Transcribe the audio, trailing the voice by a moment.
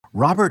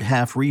Robert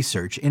Half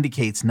research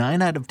indicates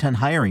 9 out of 10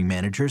 hiring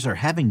managers are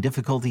having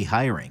difficulty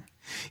hiring.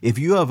 If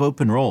you have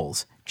open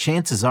roles,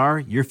 chances are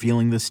you're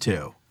feeling this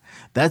too.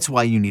 That's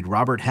why you need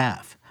Robert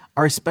Half.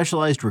 Our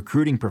specialized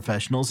recruiting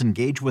professionals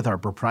engage with our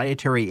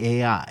proprietary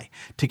AI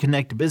to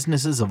connect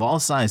businesses of all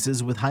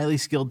sizes with highly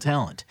skilled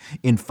talent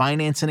in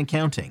finance and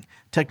accounting,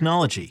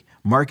 technology,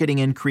 marketing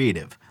and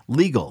creative,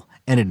 legal,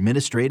 and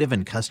administrative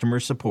and customer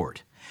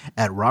support.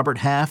 At Robert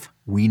Half,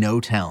 we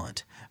know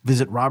talent.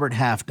 Visit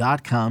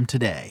roberthalf.com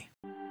today.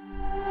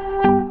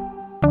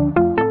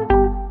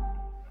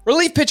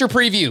 Relief pitcher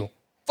preview.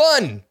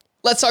 Fun.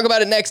 Let's talk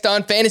about it next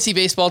on Fantasy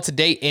Baseball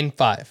Today in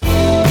 5.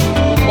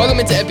 Welcome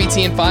into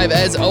FBT in 5.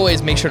 As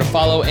always, make sure to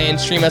follow and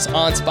stream us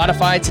on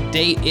Spotify.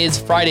 Today is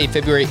Friday,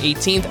 February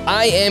 18th.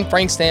 I am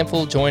Frank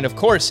Stanfield, joined, of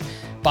course,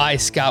 by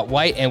Scott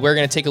White, and we're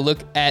going to take a look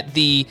at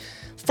the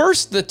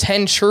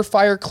 10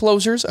 surefire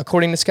closers,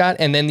 according to Scott,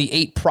 and then the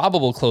 8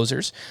 probable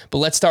closers. But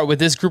let's start with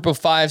this group of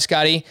 5,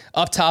 Scotty.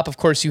 Up top, of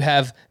course, you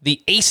have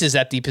the aces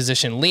at the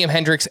position, Liam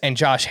Hendricks and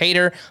Josh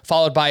Hader,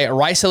 followed by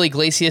Raisel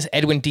Iglesias,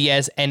 Edwin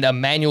Diaz, and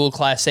Emmanuel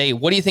Clase.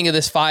 What do you think of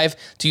this 5?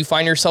 Do you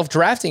find yourself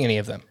drafting any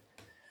of them?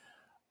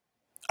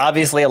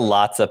 Obviously, a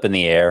lot's up in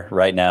the air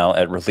right now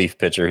at relief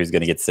pitcher. Who's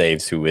going to get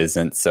saves, who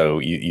isn't. So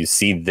you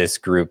see this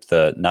group,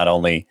 not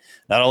only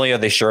are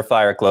they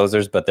surefire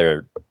closers, but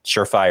they're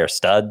surefire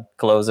stud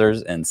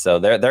closers. And so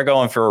they're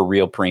going for a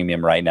real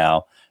premium right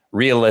now.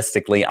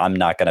 Realistically, I'm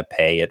not going to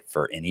pay it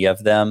for any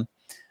of them.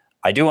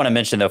 I do want to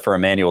mention, though, for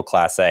Emmanuel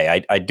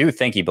Clase, I do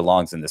think he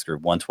belongs in this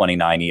group.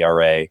 1.29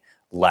 ERA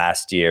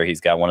last year. He's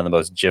got one of the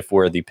most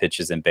GIF-worthy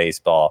pitches in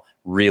baseball.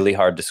 Really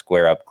hard to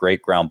square up.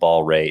 Great ground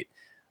ball rate.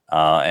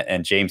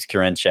 And James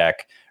Karinchak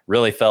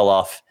really fell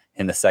off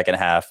in the second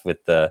half with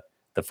the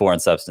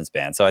foreign substance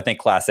ban. So I think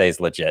Class A is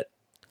legit.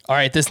 All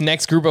right, this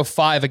next group of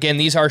 5, again,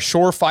 these are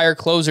surefire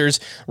closers.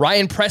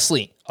 Ryan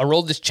Presley,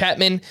 Aroldis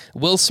Chapman,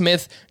 Will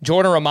Smith,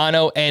 Jordan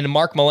Romano, and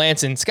Mark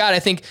Melancon. Scott, I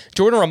think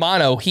Jordan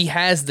Romano, he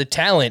has the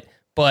talent,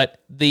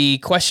 but the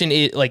question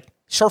is,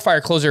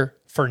 surefire closer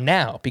for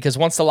now, because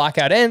once the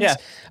lockout ends,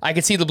 I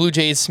could see the Blue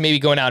Jays maybe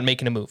going out and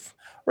making a move.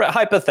 Right.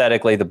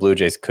 Hypothetically, the Blue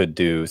Jays could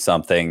do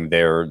something.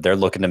 They're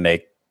looking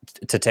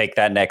to take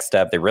that next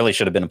step. They really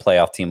should have been a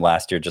playoff team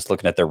last year, just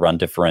looking at their run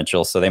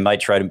differential. So they might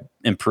try to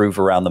improve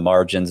around the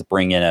margins,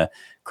 bring in a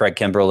Craig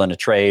Kimbrell in a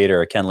trade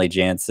or a Kenley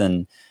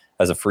Jansen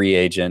as a free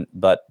agent.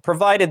 But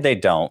provided they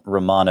don't,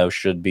 Romano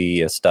should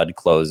be a stud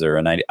closer,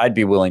 and I'd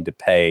be willing to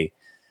pay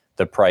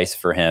the price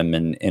for him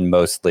in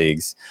most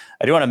leagues.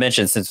 I do want to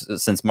mention,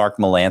 since Mark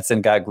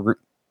Melancon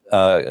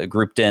got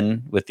grouped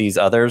in with these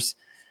others,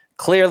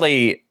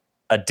 clearly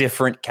a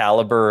different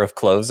caliber of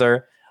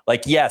closer.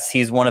 Yes,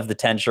 he's one of the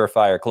 10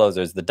 surefire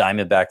closers. The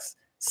Diamondbacks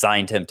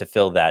signed him to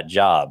fill that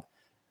job.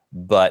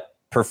 But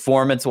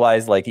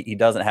performance-wise, he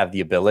doesn't have the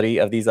ability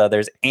of these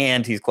others,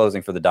 and he's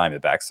closing for the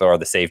Diamondbacks. So are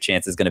the save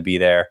chances going to be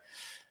there?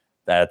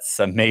 That's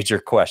a major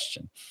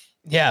question.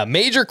 Yeah,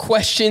 major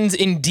questions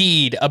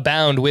indeed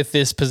abound with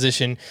this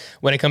position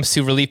when it comes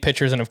to relief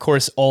pitchers and, of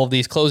course, all of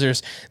these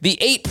closers. The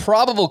 8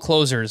 probable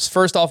closers.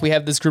 First off, we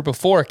have this group of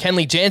 4.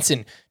 Kenley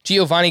Jansen,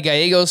 Giovanni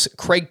Gallegos,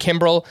 Craig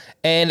Kimbrell,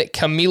 and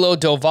Camilo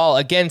Doval.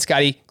 Again,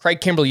 Scotty,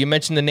 Craig Kimbrell, you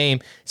mentioned the name.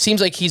 Seems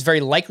like he's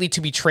very likely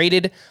to be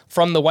traded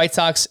from the White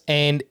Sox.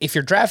 And if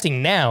you're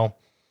drafting now,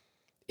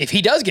 if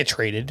he does get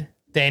traded,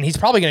 then he's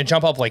probably going to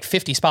jump up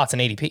 50 spots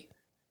in ADP.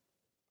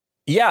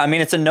 Yeah, I mean,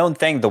 it's a known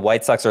thing. The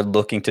White Sox are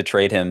looking to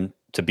trade him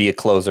to be a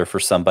closer for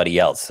somebody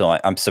else. So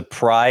I'm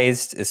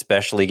surprised,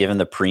 especially given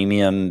the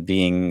premium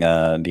being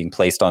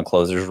placed on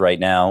closers right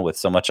now with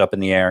so much up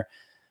in the air.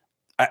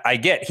 I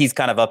get he's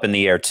kind of up in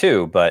the air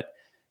too, but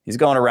he's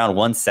going around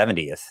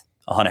 170th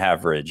on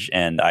average.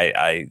 And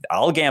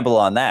I'll gamble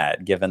on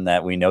that, given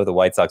that we know the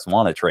White Sox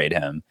want to trade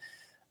him.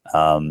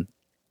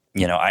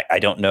 I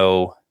don't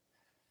know.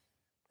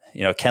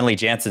 Kenley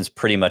Jansen's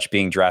pretty much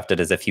being drafted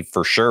as if he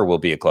for sure will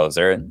be a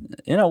closer. And,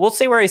 we'll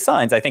see where he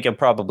signs. I think it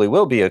probably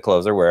will be a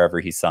closer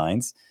wherever he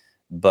signs.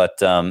 But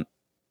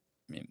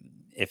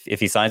if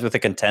he signs with a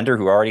contender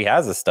who already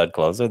has a stud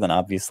closer, then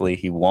obviously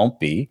he won't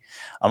be.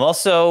 I'm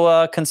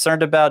also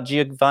concerned about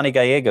Giovanni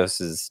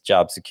Gallegos'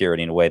 job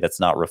security in a way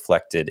that's not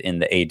reflected in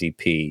the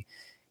ADP.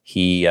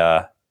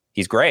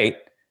 He's great,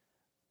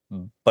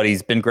 but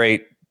he's been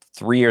great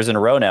 3 years in a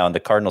row now, and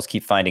the Cardinals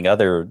keep finding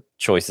other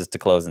choices to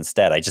close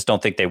instead. I just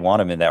don't think they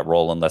want him in that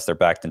role unless they're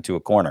backed into a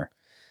corner.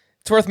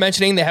 It's worth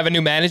mentioning they have a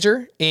new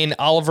manager in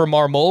Oliver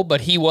Marmol,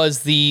 but he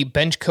was the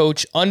bench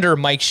coach under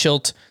Mike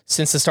Schilt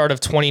since the start of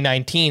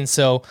 2019.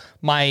 So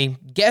my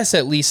guess,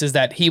 at least, is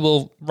that he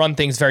will run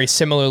things very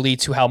similarly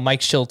to how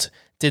Mike Schilt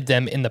did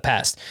them in the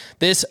past.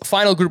 This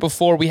final group of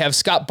 4, we have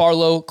Scott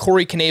Barlow,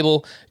 Corey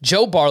Knebel,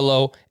 Joe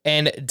Barlow,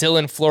 and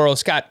Dylan Floro.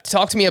 Scott,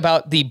 talk to me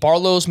about the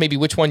Barlows, maybe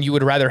which one you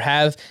would rather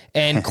have.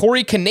 And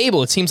Corey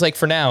Knebel, it seems like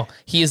for now,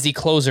 he is the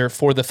closer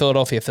for the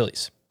Philadelphia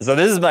Phillies. So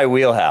this is my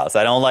wheelhouse.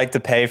 I don't like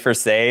to pay for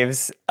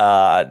saves.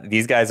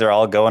 These guys are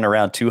all going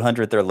around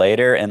 200th or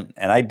later, and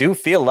I do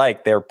feel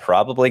like they're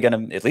probably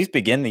going to at least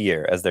begin the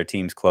year as their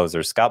team's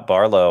closer. Scott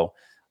Barlow,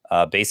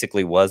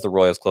 basically was the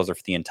Royals closer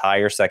for the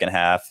entire second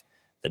half.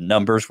 The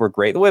numbers were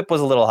great. The whip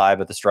was a little high,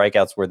 but the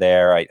strikeouts were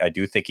there. I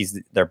do think he's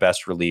their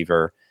best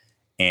reliever,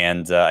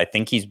 and I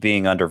think he's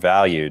being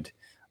undervalued.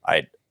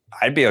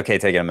 I'd be okay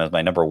taking him as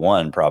my number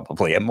one,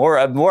 probably. More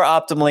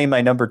optimally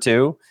my number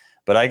two,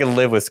 but I can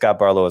live with Scott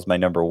Barlow as my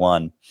number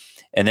one.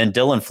 And then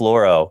Dylan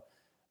Floro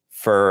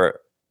for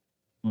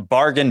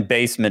bargain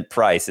basement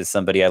price is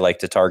somebody I like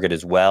to target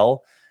as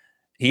well.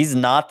 He's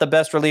not the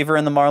best reliever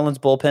in the Marlins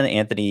bullpen.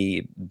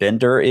 Anthony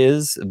Bender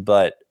is,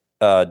 but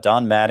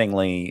Don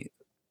Mattingly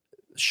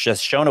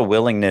just shown a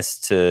willingness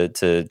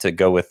to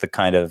go with the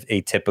kind of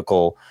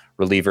atypical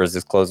reliever as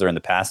his closer in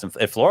the past. And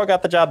if Floro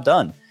got the job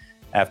done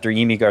after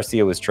Yimi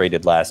Garcia was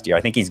traded last year,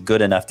 I think he's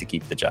good enough to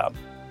keep the job.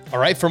 All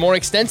right, for more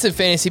extensive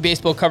fantasy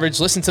baseball coverage,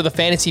 listen to the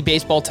Fantasy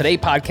Baseball Today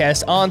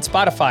podcast on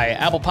Spotify,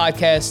 Apple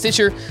Podcasts,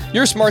 Stitcher,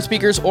 your smart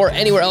speakers, or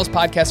anywhere else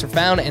podcasts are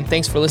found. And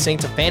thanks for listening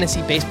to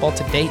Fantasy Baseball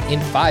Today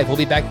in 5. We'll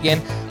be back again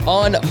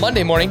on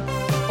Monday morning.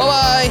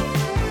 Bye-bye.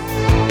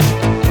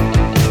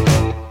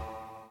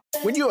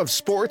 When you have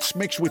sports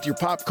mixed with your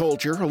pop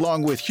culture,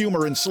 along with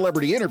humor and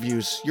celebrity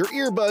interviews, your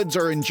earbuds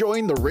are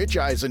enjoying The Rich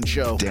Eisen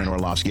Show. Dan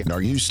Orlovsky,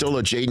 are you still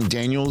a Jaden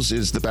Daniels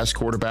is the best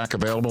quarterback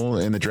available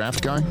in the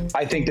draft guy?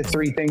 I think the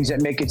three things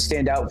that make it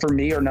stand out for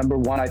me are, number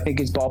one, I think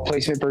his ball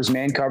placement versus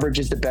man coverage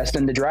is the best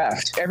in the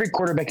draft. Every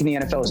quarterback in the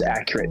NFL is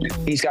accurate.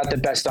 He's got the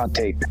best on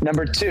tape.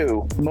 Number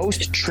two,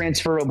 most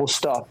transferable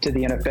stuff to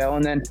the NFL.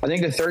 And then I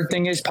think the third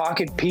thing is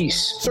pocket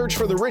peace. Search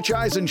for The Rich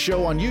Eisen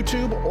Show on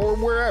YouTube or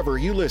wherever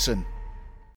you listen.